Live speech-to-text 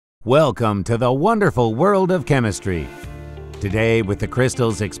Welcome to the wonderful world of chemistry. Today, with the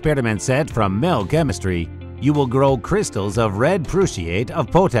crystals experiment set from Mel Chemistry, you will grow crystals of red prussiate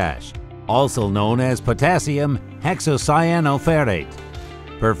of potash, also known as potassium hexacyanoferrate.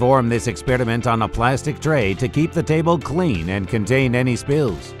 Perform this experiment on a plastic tray to keep the table clean and contain any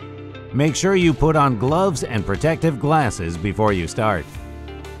spills. Make sure you put on gloves and protective glasses before you start.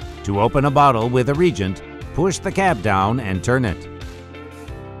 To open a bottle with a reagent, push the cap down and turn it.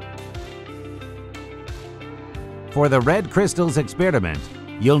 For the red crystals experiment,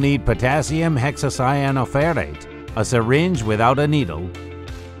 you'll need potassium hexacyanoferrate, a syringe without a needle,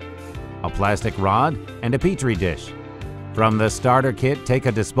 a plastic rod, and a Petri dish. From the starter kit, take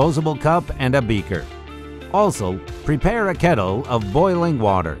a disposable cup and a beaker. Also, prepare a kettle of boiling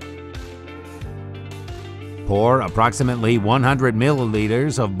water. Pour approximately 100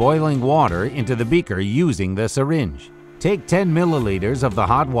 milliliters of boiling water into the beaker using the syringe. Take 10 milliliters of the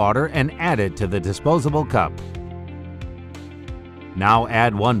hot water and add it to the disposable cup. Now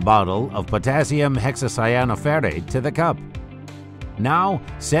add 1 bottle of potassium hexacyanoferrate to the cup. Now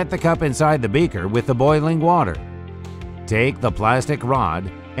set the cup inside the beaker with the boiling water. Take the plastic rod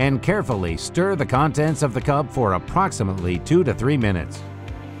and carefully stir the contents of the cup for approximately 2 to 3 minutes.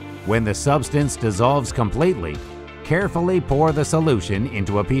 When the substance dissolves completely, carefully pour the solution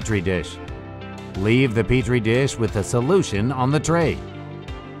into a Petri dish. Leave the Petri dish with the solution on the tray.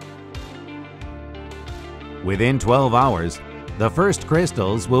 Within 12 hours, the first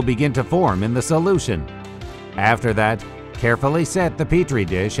crystals will begin to form in the solution. After that, carefully set the Petri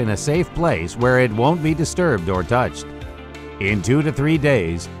dish in a safe place where it won't be disturbed or touched. In 2 to 3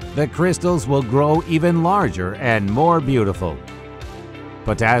 days, the crystals will grow even larger and more beautiful.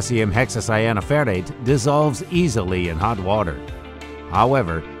 Potassium hexacyanoferrate dissolves easily in hot water.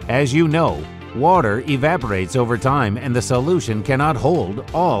 However, as you know, water evaporates over time and the solution cannot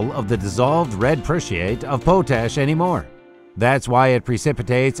hold all of the dissolved red prussiate of potash anymore. That's why it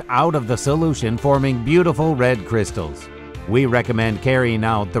precipitates out of the solution, forming beautiful red crystals. We recommend carrying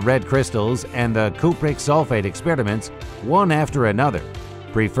out the red crystals and the cupric sulfate experiments one after another,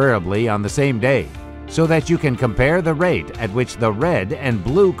 preferably on the same day, so that you can compare the rate at which the red and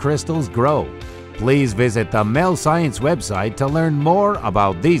blue crystals grow. Please visit the Mel Science website to learn more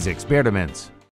about these experiments.